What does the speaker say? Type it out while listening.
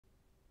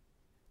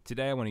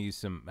Today I want to use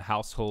some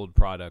household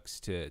products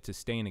to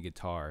stain a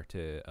guitar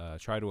to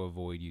try to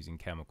avoid using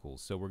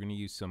chemicals. So we're going to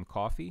use some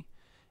coffee,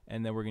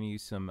 and then we're going to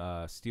use some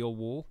steel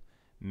wool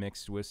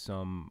mixed with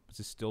some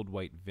distilled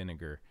white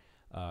vinegar.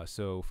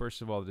 So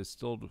first of all, the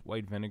distilled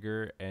white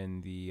vinegar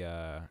and the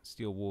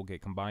steel wool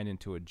get combined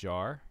into a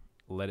jar.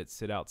 Let it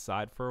sit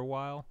outside for a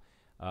while,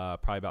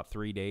 probably about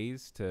 3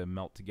 days to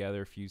melt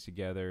together, fuse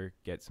together,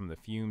 get some of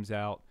the fumes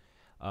out.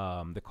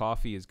 The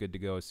coffee is good to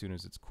go as soon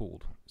as it's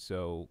cooled.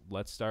 So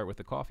let's start with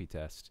the coffee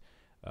test.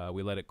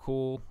 We let it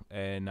cool,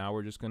 and now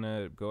we're just going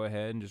to go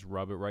ahead and just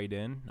rub it right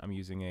in. I'm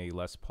using a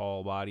Les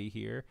Paul body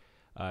here.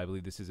 I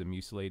believe this is a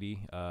Mucilady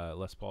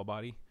Les Paul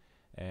body.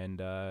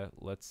 And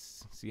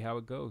let's see how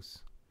it goes.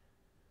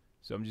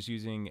 So I'm just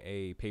using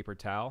a paper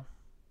towel,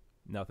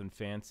 nothing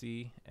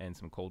fancy, and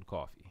some cold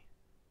coffee.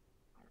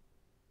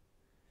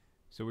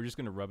 So we're just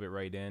going to rub it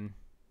right in.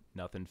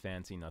 Nothing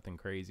fancy, nothing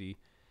crazy.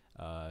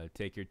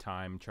 Take your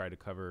time, try to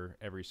cover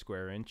every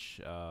square inch.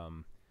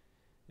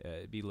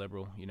 Be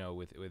liberal,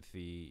 with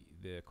the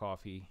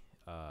coffee.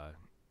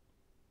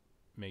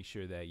 Make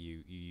sure that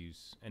you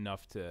use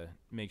enough to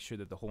make sure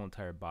that the whole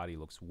entire body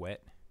looks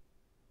wet.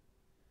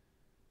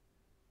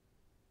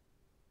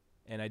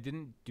 And I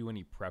didn't do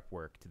any prep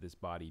work to this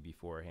body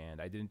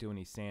beforehand. I didn't do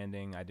any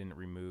sanding. I didn't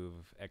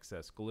remove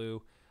excess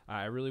glue.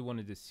 I really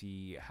wanted to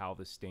see how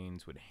the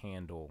stains would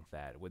handle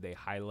that. Would they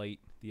highlight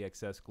the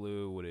excess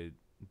glue? Would it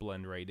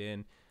blend right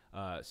in?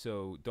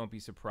 So don't be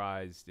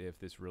surprised if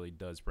this really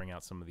does bring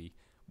out some of the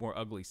more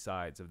ugly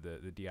sides of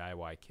the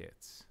DIY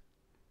kits.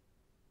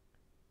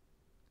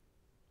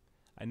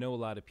 I know a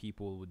lot of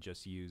people would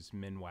just use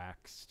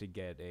Minwax to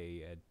get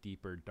a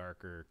deeper,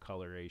 darker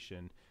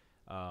coloration,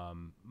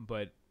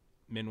 but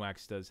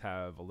Minwax does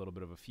have a little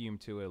bit of a fume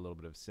to it, a little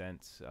bit of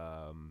scent.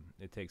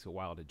 It takes a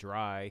while to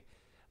dry.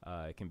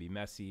 It can be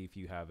messy. If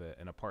you have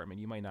an apartment,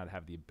 you might not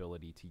have the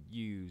ability to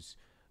use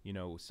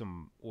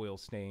some oil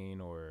stain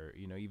or,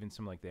 even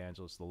some like the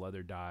Angelus, the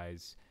leather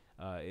dyes.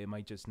 It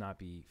might just not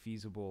be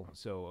feasible.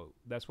 So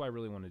that's why I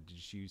really wanted to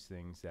just use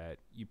things that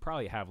you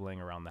probably have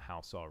laying around the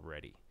house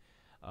already.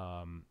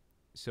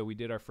 So we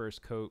did our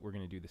first coat. We're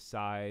going to do the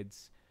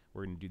sides.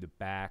 We're going to do the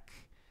back.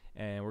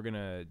 And we're going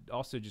to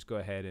also just go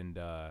ahead and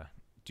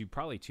do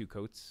probably 2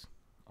 coats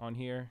on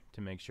here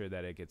to make sure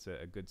that it gets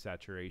a good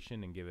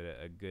saturation and give it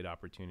a good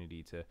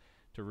opportunity to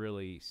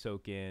really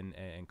soak in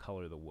and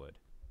color the wood.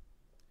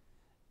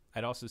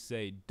 I'd also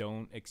say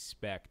don't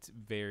expect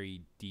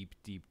very deep,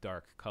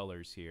 dark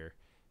colors here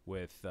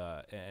with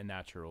a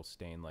natural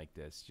stain like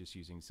this, just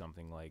using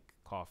something like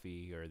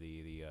coffee or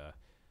the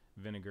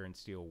vinegar and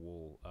steel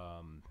wool.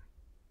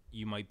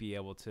 You might be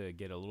able to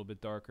get a little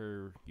bit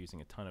darker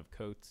using a ton of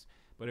coats,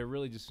 but it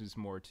really just is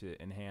more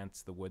to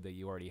enhance the wood that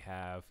you already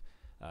have,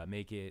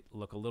 make it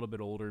look a little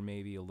bit older,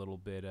 maybe a little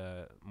bit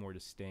more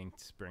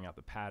distinct, bring out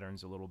the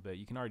patterns a little bit.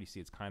 You can already see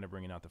it's kind of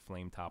bringing out the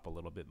flame top a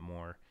little bit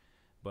more.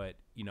 But,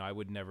 I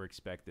would never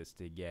expect this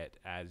to get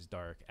as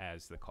dark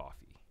as the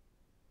coffee.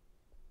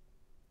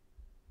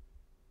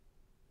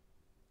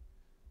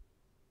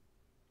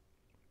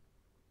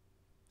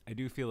 I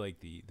do feel like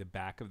the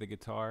back of the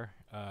guitar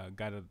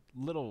got a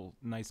little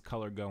nice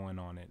color going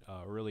on it,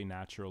 really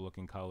natural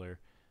looking color.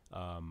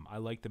 I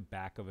like the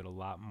back of it a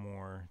lot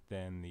more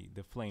than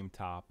the flame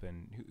top,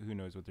 and who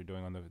knows what they're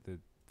doing on the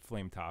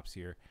flame tops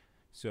here.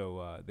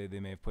 So they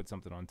may have put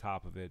something on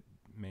top of it,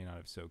 may not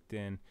have soaked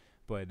in,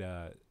 but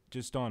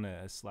just on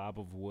a slab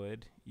of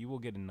wood, you will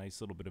get a nice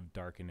little bit of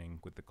darkening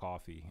with the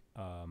coffee.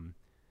 I'm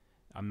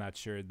not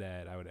sure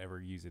that I would ever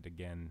use it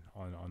again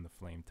on the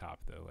flame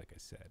top, though, like I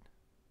said.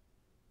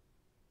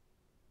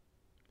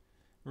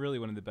 Really,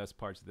 one of the best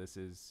parts of this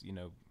is,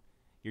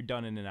 you're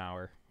done in an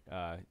hour.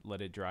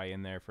 Let it dry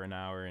in there for an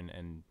hour,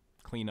 and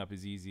clean up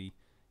is easy.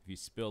 If you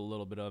spill a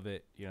little bit of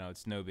it,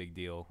 it's no big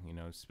deal.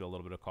 Spill a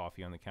little bit of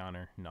coffee on the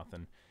counter,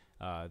 nothing.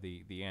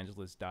 The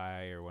Angelus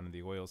dye or one of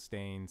the oil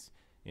stains,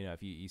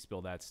 if you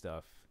spill that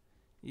stuff,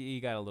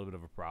 you got a little bit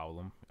of a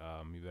problem.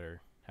 You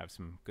better have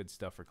some good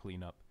stuff for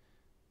cleanup.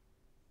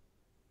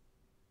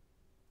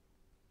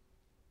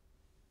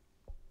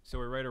 So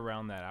we're right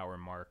around that hour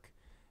mark,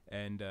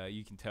 and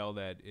you can tell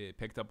that it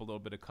picked up a little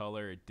bit of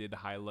color. It did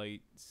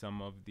highlight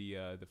some of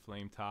the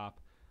flame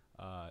top.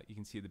 You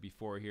can see the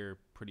before here,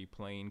 pretty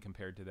plain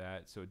compared to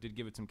that. So it did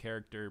give it some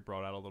character,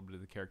 brought out a little bit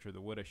of the character of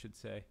the wood, I should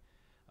say.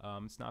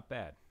 It's not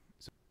bad.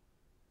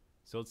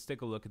 So let's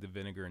take a look at the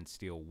vinegar and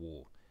steel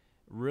wool.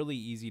 Really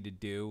easy to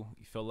do.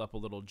 You fill up a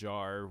little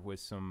jar with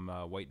some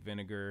white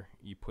vinegar.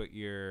 You put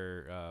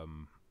your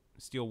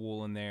steel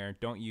wool in there.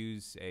 Don't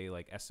use a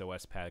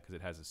SOS pad because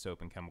it has the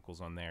soap and chemicals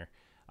on there.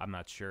 I'm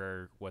not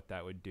sure what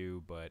that would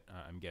do, but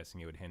I'm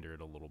guessing it would hinder it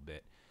a little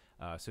bit.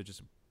 So just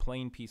a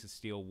plain piece of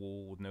steel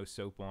wool with no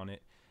soap on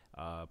it.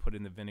 Put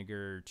in the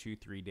vinegar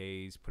 2-3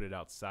 days. Put it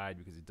outside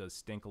because it does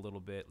stink a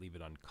little bit. Leave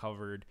it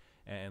uncovered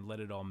and let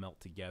it all melt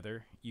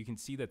together. You can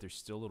see that there's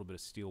still a little bit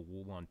of steel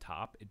wool on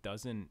top. It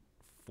doesn't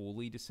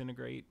fully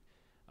disintegrate.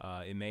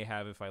 It may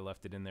have if I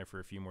left it in there for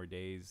a few more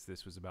days.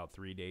 This was about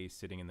 3 days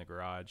sitting in the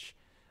garage.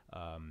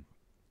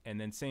 And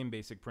then same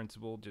basic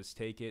principle, just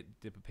take it,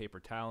 dip a paper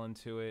towel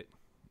into it,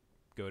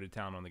 go to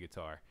town on the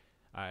guitar.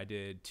 I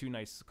did 2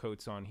 nice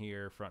coats on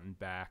here, front and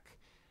back,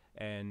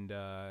 and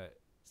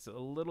it's a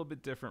little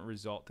bit different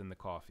result than the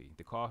coffee.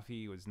 The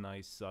coffee was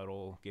nice,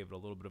 subtle, gave it a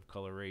little bit of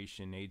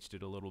coloration, aged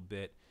it a little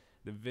bit.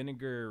 The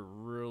vinegar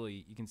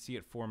really, you can see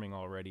it forming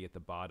already at the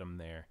bottom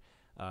there.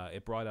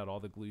 It brought out all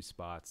the glue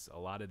spots, a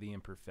lot of the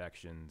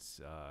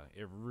imperfections.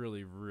 It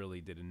really,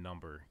 really did a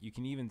number. You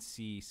can even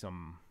see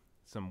some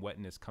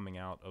wetness coming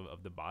out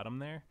of the bottom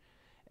there,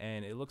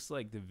 and it looks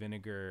like the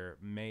vinegar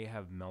may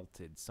have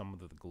melted some of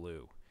the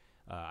glue.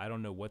 I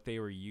don't know what they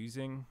were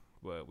using,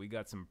 but we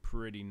got some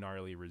pretty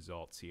gnarly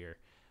results here.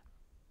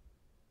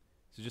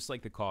 So just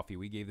like the coffee,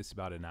 we gave this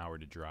about an hour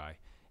to dry,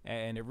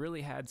 and it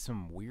really had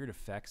some weird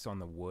effects on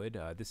the wood.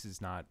 This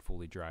is not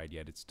fully dried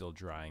yet. It's still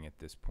drying at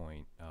this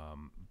point,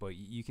 but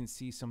you can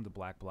see some of the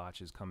black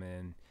blotches come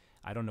in.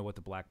 I don't know what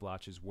the black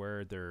blotches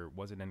were. There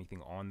wasn't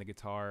anything on the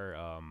guitar.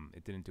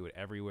 It didn't do it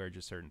everywhere,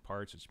 just certain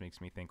parts, which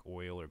makes me think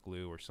oil or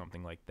glue or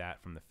something like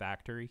that from the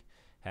factory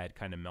had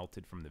kind of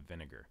melted from the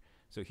vinegar.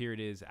 So here it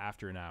is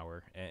after an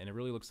hour, and it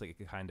really looks like it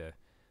could kind of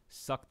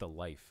suck the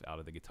life out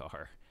of the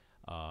guitar.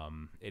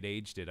 It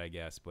aged it, I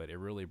guess, but it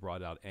really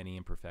brought out any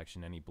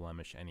imperfection, any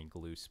blemish, any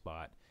glue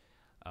spot.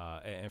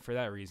 And for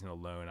that reason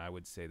alone, I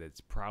would say that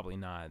it's probably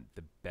not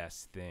the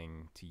best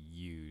thing to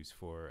use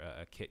for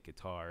a kit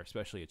guitar,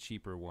 especially a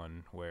cheaper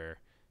one where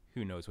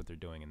who knows what they're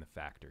doing in the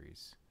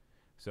factories.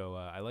 So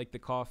I like the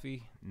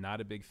coffee,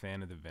 not a big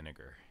fan of the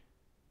vinegar.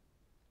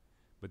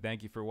 But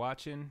thank you for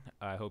watching.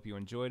 I hope you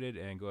enjoyed it,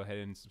 and go ahead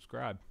and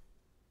subscribe.